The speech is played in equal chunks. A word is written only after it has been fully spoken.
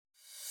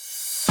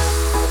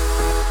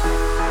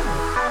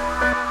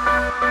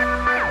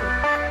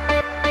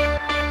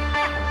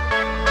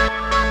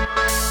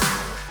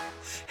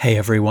Hey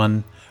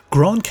everyone,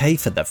 Grant K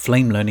for the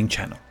Flame Learning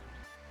channel.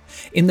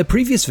 In the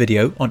previous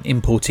video on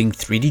importing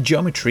 3D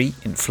geometry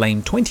in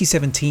Flame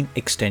 2017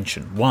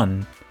 Extension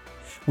 1,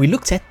 we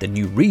looked at the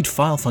new read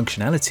file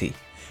functionality,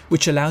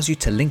 which allows you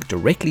to link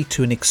directly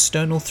to an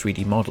external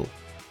 3D model.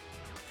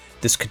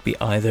 This could be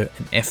either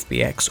an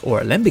FBX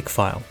or Alembic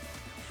file,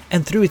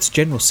 and through its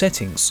general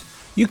settings,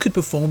 you could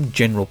perform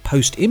general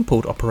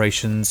post-import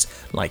operations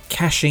like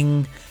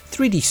caching,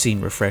 3D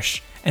scene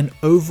refresh, and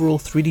overall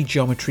 3D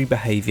geometry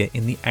behavior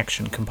in the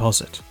action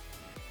composite.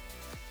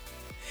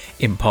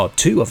 In part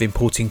 2 of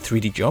importing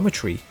 3D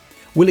geometry,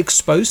 we'll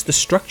expose the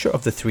structure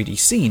of the 3D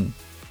scene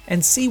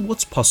and see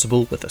what's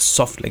possible with a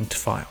soft-linked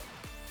file.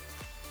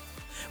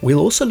 We'll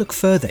also look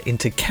further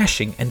into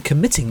caching and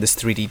committing this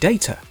 3D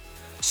data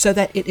so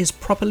that it is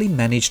properly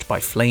managed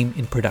by Flame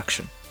in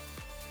production.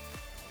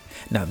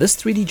 Now, this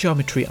 3D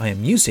geometry I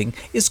am using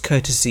is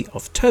courtesy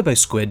of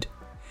TurboSquid,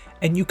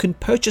 and you can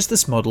purchase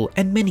this model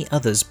and many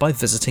others by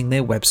visiting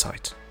their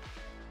website.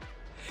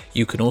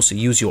 You can also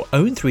use your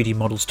own 3D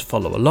models to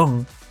follow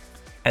along,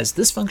 as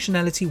this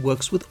functionality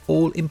works with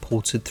all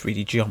imported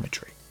 3D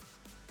geometry.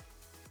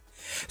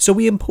 So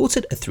we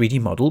imported a 3D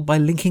model by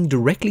linking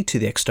directly to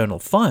the external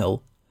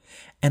file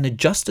and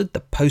adjusted the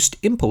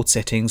post-import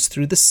settings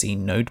through the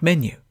Scene Node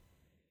menu.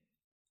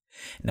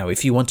 Now,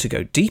 if you want to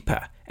go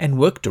deeper and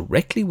work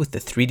directly with the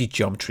 3D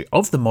geometry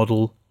of the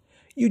model,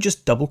 you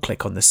just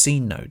double-click on the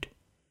Scene Node.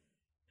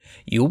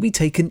 You'll be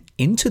taken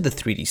into the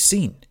 3D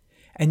scene,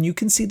 and you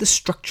can see the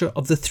structure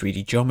of the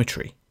 3D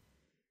geometry.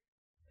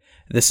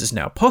 This is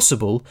now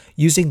possible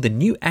using the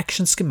new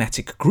action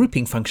schematic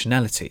grouping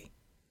functionality.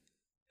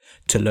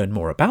 To learn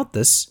more about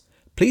this,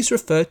 please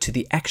refer to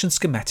the action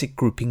schematic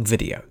grouping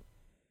video.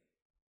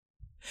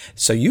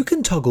 So you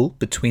can toggle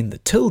between the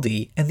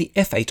tilde and the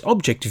F8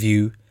 object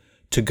view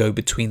to go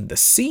between the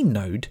scene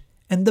node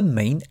and the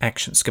main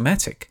action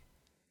schematic.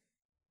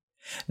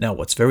 Now,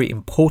 what's very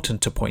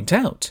important to point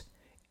out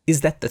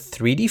is that the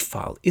 3D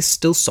file is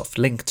still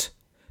soft-linked,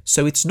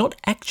 so it's not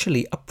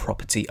actually a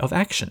property of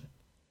action.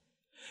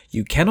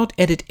 You cannot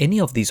edit any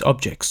of these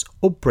objects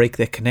or break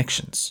their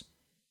connections.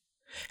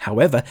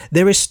 However,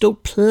 there is still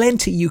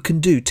plenty you can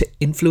do to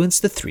influence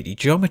the 3D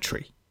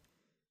geometry.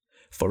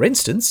 For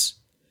instance,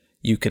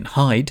 you can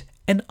hide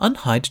and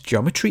unhide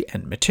geometry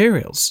and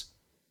materials.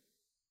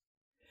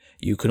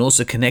 You can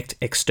also connect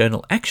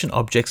external action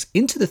objects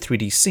into the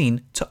 3D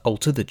scene to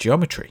alter the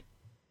geometry.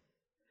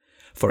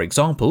 For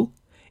example,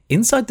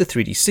 inside the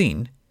 3D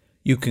scene,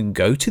 you can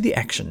go to the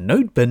action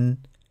node bin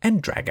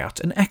and drag out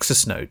an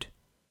axis node.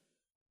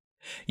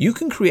 You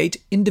can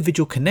create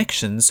individual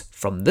connections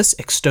from this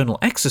external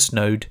axis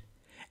node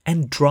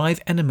and drive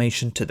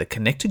animation to the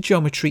connected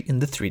geometry in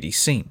the 3D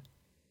scene.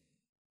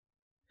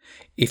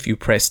 If you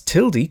press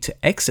tilde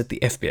to exit the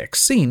FBX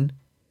scene,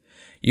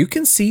 you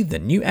can see the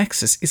new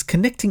axis is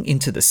connecting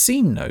into the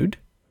scene node,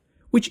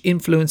 which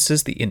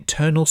influences the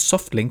internal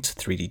soft-linked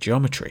 3D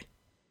geometry.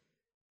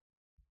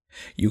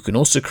 You can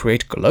also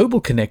create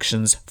global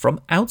connections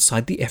from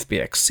outside the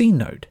FBX scene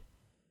node.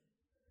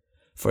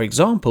 For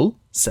example,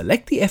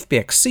 select the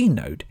FBX scene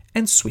node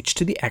and switch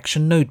to the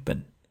action node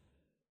bin.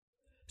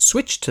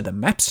 Switch to the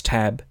Maps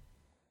tab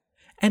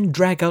and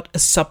drag out a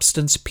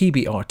substance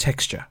PBR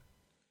texture.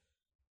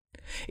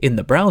 In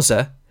the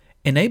browser,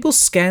 enable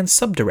Scan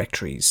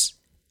Subdirectories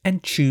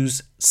and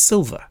choose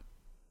Silver.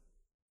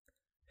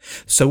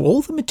 So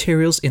all the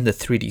materials in the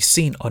 3D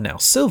scene are now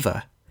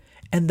silver,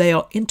 and they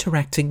are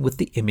interacting with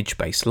the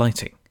image-based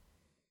lighting.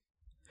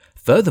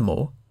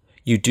 Furthermore,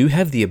 you do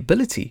have the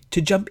ability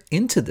to jump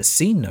into the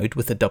scene node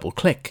with a double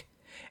click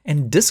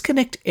and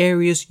disconnect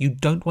areas you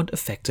don't want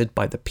affected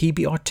by the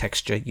PBR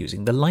texture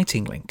using the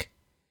lighting link.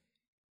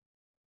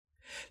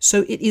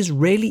 So it is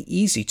really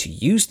easy to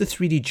use the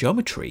 3D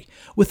geometry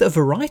with a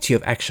variety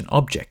of action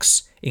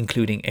objects,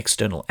 including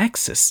external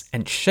axis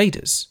and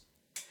shaders,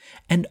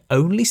 and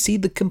only see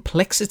the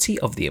complexity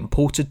of the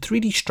imported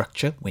 3D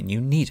structure when you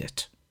need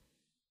it.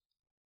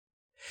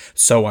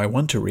 So I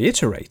want to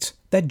reiterate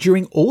that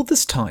during all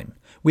this time,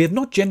 we have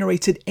not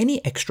generated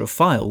any extra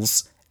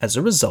files as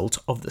a result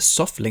of the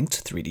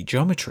soft-linked 3D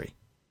geometry.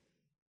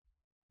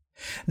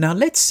 Now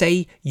let's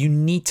say you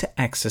need to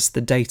access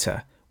the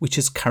data, which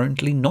is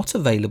currently not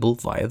available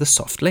via the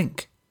soft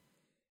link.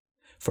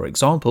 For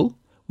example,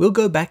 we'll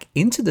go back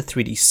into the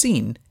 3D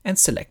scene and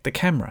select the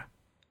camera.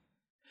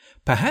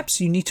 Perhaps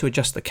you need to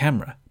adjust the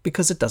camera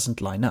because it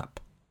doesn't line up.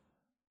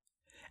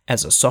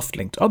 As a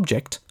soft-linked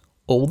object,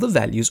 all the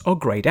values are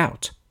grayed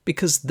out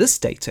because this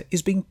data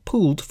is being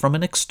pulled from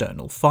an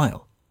external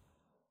file.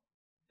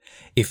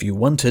 If you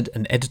wanted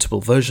an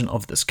editable version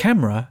of this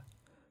camera,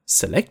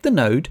 select the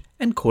node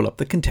and call up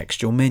the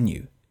contextual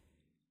menu.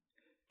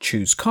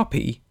 Choose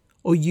Copy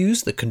or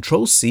use the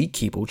Ctrl-C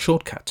keyboard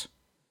shortcut.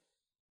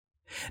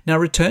 Now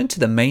return to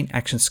the main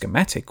action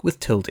schematic with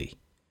tilde.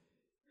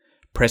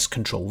 Press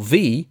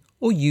Ctrl-V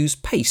or use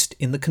Paste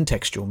in the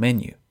contextual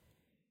menu.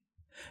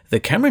 The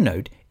camera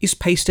node is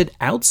pasted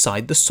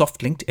outside the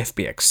soft-linked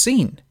FBX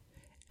scene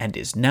and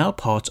is now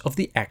part of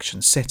the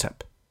action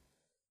setup.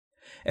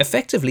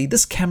 Effectively,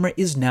 this camera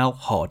is now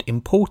hard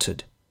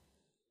imported.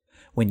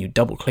 When you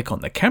double click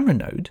on the camera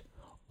node,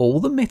 all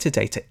the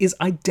metadata is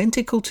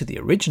identical to the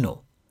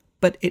original,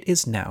 but it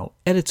is now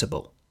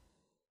editable.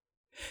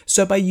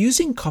 So by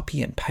using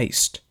copy and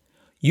paste,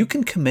 you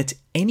can commit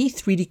any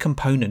 3D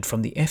component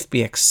from the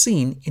FBX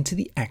scene into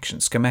the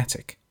action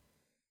schematic.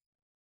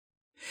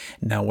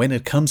 Now when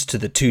it comes to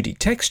the 2D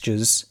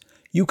textures,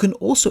 you can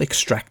also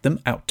extract them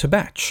out to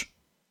batch.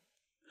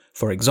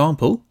 For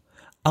example,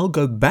 I'll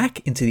go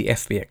back into the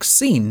FBX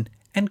scene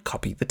and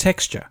copy the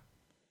texture.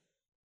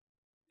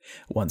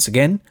 Once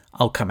again,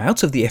 I'll come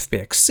out of the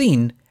FBX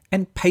scene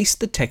and paste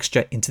the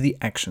texture into the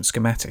action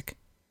schematic.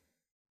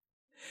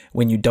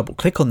 When you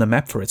double-click on the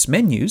map for its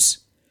menus,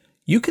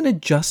 you can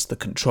adjust the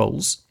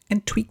controls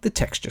and tweak the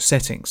texture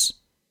settings.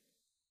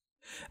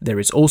 There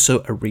is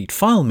also a Read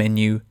File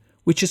menu,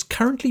 which is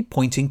currently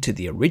pointing to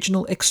the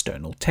original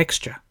external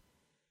texture.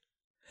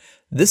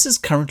 This is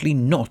currently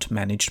not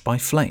managed by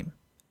Flame.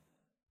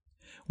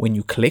 When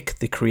you click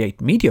the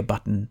Create Media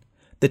button,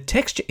 the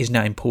texture is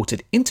now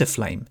imported into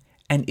Flame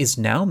and is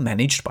now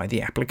managed by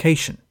the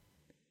application.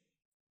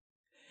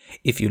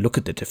 If you look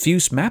at the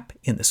diffuse map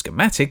in the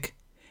schematic,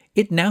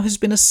 it now has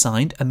been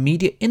assigned a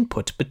media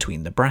input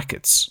between the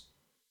brackets.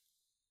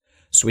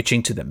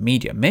 Switching to the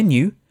Media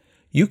menu,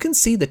 you can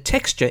see the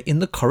texture in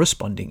the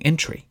corresponding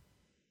entry.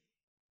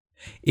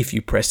 If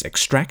you press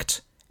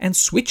Extract and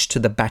switch to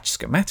the batch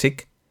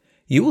schematic,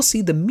 you will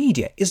see the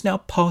media is now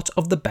part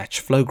of the batch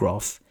flow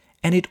graph,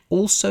 and it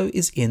also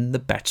is in the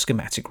batch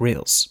schematic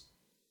rails.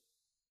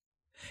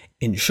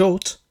 In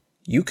short,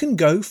 you can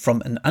go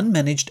from an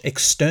unmanaged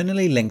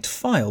externally linked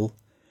file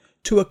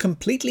to a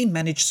completely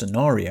managed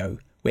scenario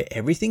where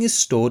everything is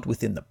stored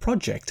within the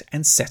project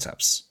and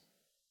setups.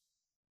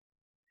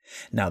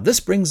 Now this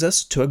brings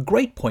us to a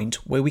great point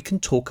where we can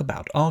talk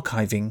about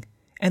archiving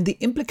and the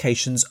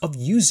implications of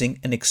using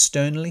an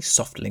externally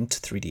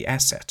soft-linked 3D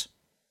asset.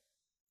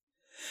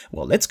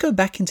 Well, let's go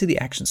back into the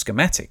action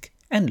schematic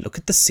and look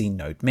at the Scene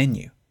Node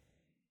menu.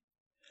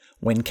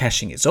 When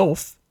caching is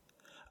off,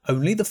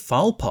 only the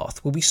file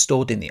path will be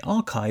stored in the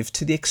archive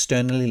to the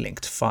externally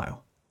linked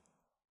file.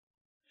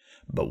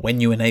 But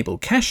when you enable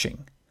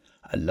caching,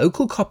 a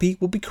local copy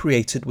will be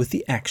created with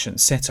the action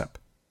setup.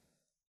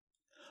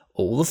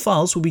 All the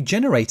files will be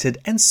generated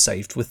and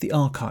saved with the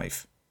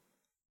archive.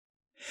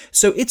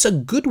 So it's a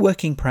good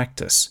working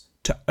practice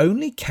to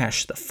only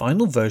cache the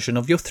final version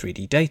of your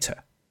 3D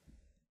data.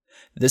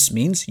 This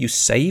means you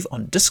save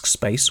on disk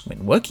space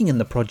when working in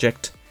the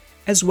project,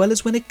 as well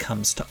as when it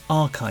comes to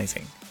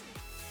archiving.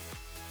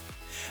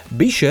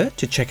 Be sure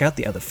to check out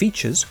the other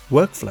features,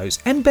 workflows,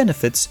 and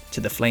benefits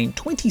to the Flame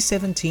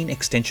 2017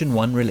 Extension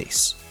 1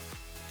 release.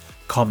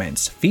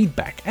 Comments,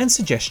 feedback, and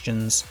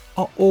suggestions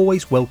are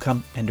always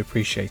welcome and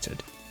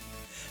appreciated.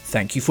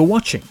 Thank you for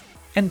watching,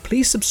 and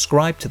please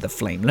subscribe to the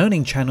Flame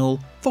Learning channel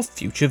for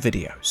future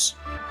videos.